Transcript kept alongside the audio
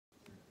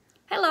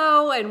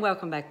Hello and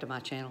welcome back to my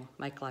channel,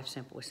 Make Life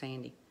Simple with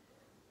Sandy.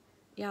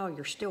 Y'all,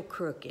 you're still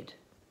crooked.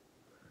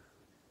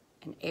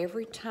 And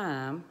every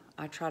time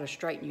I try to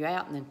straighten you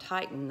out and then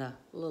tighten the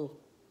little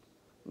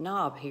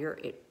knob here,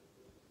 it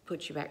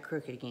puts you back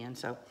crooked again.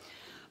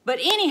 But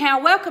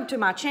anyhow, welcome to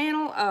my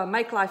channel,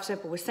 Make Life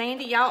Simple with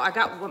Sandy. Y'all, I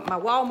got my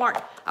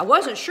Walmart. I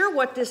wasn't sure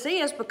what this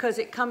is because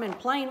it come in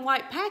plain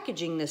white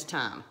packaging this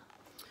time.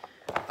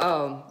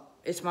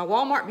 It's my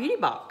Walmart beauty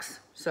box,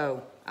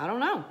 so I don't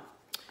know.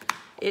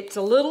 It's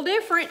a little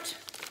different,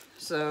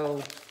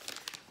 so,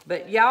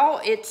 but y'all,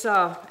 it's,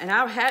 and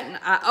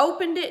I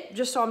opened it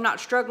just so I'm not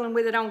struggling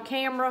with it on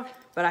camera,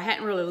 but I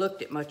hadn't really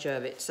looked at much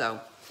of it,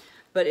 so.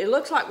 But it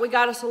looks like we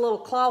got us a little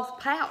cloth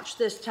pouch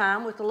this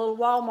time with the little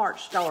Walmart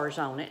stars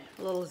on it,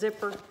 a little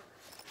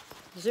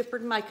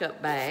zippered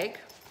makeup bag.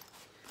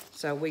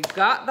 So we've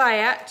got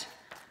that,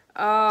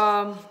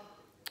 a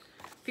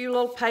few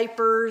little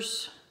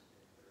papers.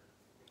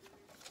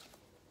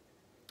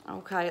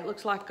 Okay, it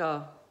looks like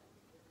a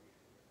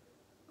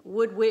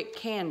Woodwick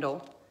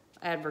candle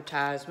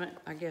advertisement,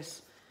 I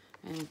guess,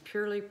 and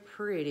Purely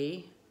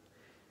Pretty.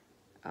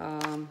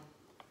 I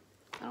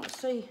don't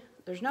see,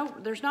 there's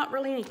not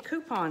really any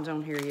coupons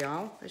on here,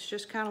 y'all. It's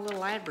just kind of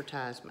little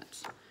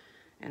advertisements.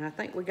 And I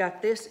think we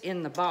got this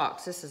in the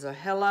box. This is a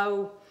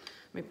Hello,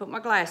 let me put my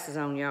glasses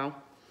on, y'all.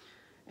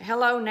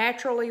 Hello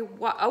Naturally,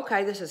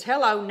 okay, this is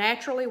Hello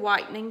Naturally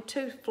Whitening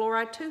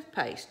Fluoride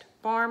Toothpaste,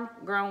 Farm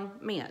Grown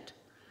Mint.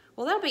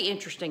 Well, that'll be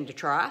interesting to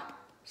try,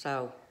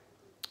 so.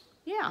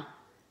 Yeah,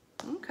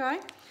 okay.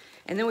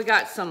 And then we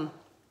got some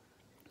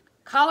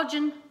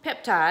collagen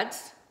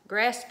peptides,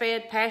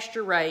 grass-fed,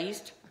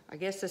 pasture-raised. I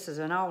guess this is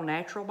an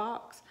all-natural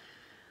box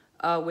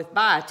with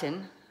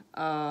biotin.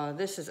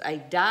 This is a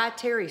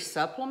dietary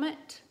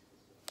supplement.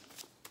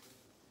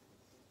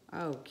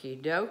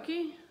 Okie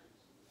dokie.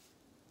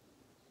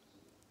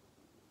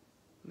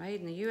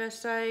 Made in the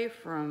USA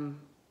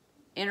from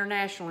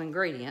International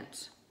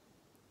Ingredients.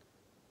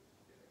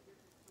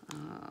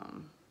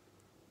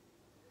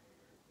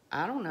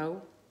 I don't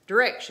know.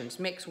 Directions: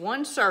 mix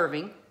 1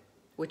 serving,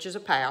 which is a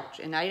pouch,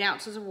 and 8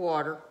 ounces of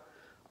water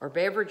or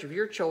beverage of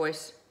your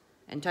choice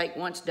and take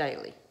once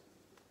daily.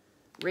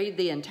 Read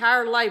the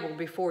entire label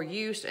before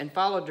use and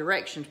follow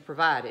directions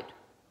provided.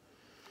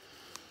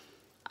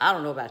 I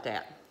don't know about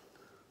that.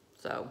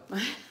 So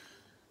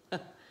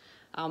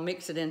I'll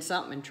mix it in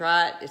something and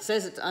try it. It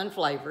says it's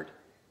unflavored.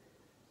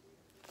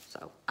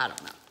 So I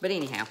don't know. But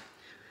anyhow,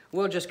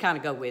 we'll just kind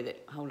of go with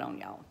it. Hold on,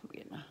 y'all.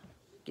 I'm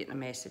getting a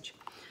message.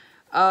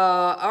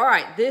 All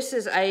right, this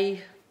is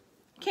a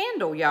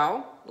candle,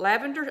 y'all.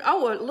 Lavender,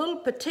 oh, a little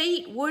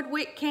petite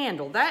Woodwick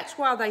candle. That's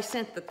why they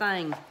sent the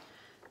thing.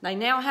 They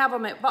now have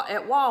them at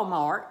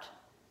Walmart.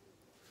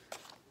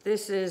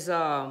 This is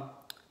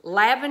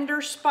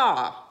Lavender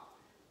Spa.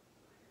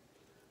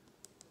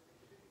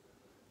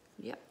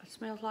 Yep, it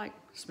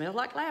smells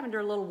like lavender,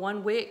 a little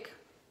 1 wick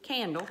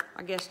candle,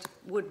 I guess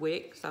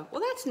Woodwick. So,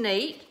 well, that's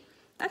neat.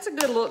 That's a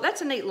good look.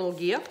 That's a neat little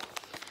gift.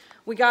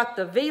 We got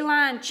the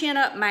V-Line Chin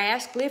Up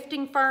Mask,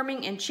 lifting,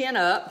 firming, and chin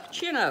up.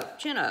 Chin up,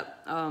 chin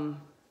up.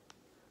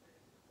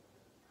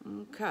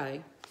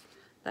 Okay,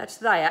 that's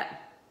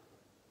that.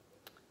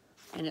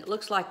 And it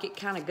looks like it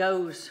kind of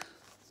goes,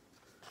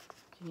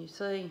 can you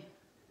see?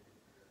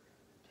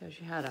 Tells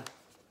you how to,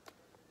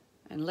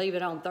 and leave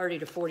it on 30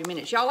 to 40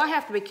 minutes. Y'all, I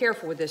have to be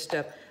careful with this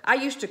stuff. I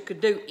used to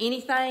could do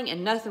anything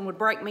and nothing would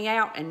break me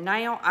out, and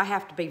now I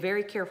have to be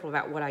very careful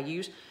about what I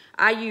use.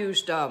 I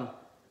used,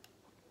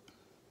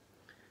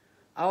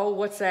 oh,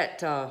 what's that?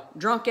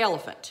 Drunk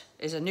Elephant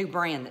is a new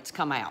brand that's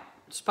come out.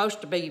 It's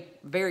supposed to be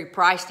very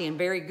pricey and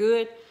very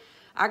good.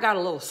 I got a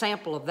little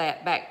sample of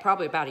that back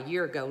probably about a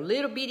year ago.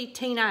 Little bitty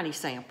T90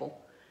 sample.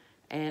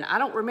 And I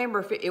don't remember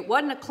if it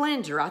wasn't a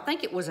cleanser. I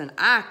think it was an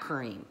eye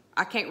cream.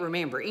 I can't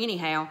remember.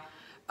 Anyhow,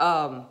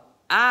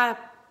 I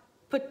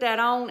put that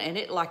on and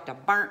it like to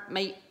burnt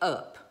me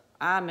up.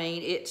 I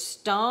mean, it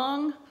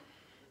stung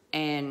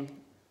and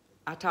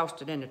I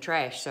tossed it in the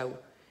trash. So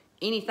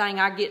anything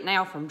I get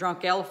now from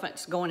Drunk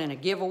Elephant's going in a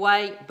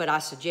giveaway, but I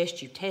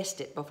suggest you test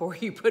it before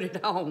you put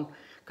it on,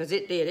 because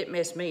it did. It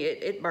messed me.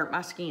 It burnt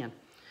my skin.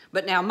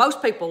 But now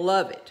most people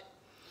love it.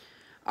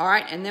 All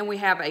right, and then we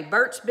have a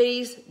Burt's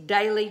Bees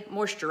Daily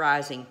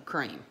Moisturizing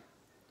Cream.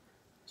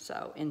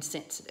 So,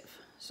 insensitive.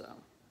 So,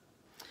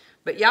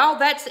 but y'all,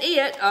 that's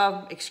it.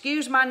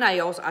 Excuse my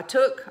nails. I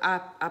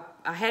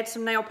had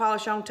some nail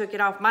polish on, took it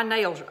off. My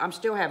nails, I'm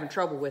still having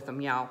trouble with them,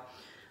 y'all.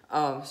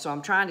 So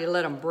I'm trying to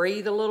let them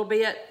breathe a little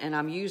bit, and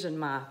I'm using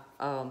my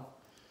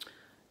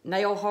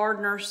nail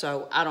hardener,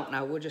 so I don't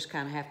know. We'll just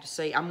kind of have to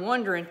see. I'm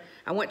wondering,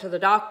 I went to the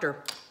doctor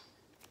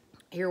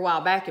here a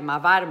while back, and my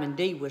vitamin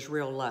D was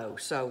real low,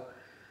 so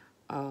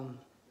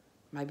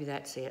maybe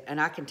that's it. And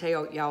I can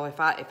tell, y'all,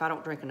 if I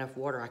don't drink enough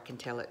water, I can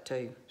tell it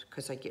too,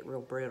 because they get real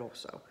brittle,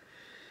 so.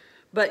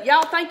 But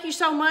y'all, thank you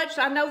so much.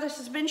 I know this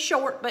has been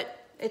short,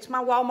 but it's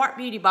my Walmart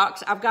beauty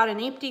box. I've got an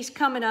empties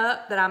coming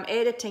up that I'm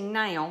editing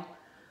now.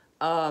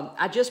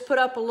 I just put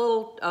up a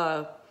little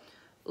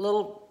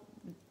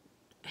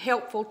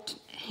helpful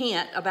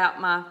hint about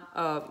my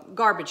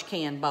garbage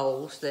can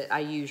bowls that I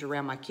use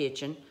around my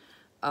kitchen.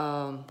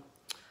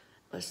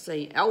 Let's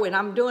see. Oh, and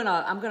I'm going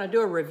to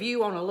do a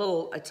review on a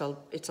little.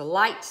 It's a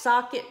light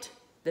socket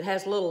that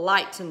has little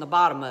lights in the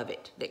bottom of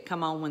it that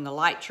come on when the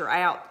lights are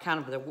out, kind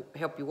of to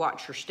help you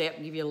watch your step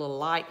and give you a little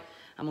light.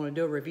 I'm going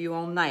to do a review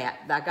on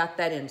that. I got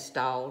that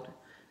installed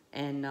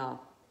and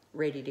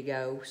ready to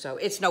go. So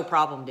it's no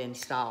problem to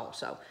install.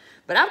 So,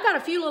 but I've got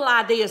a few little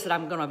ideas that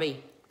I'm going to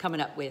be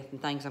coming up with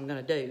and things I'm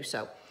going to do.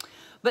 So,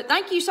 but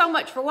thank you so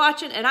much for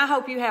watching, and I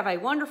hope you have a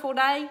wonderful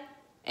day,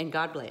 and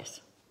God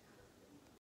bless.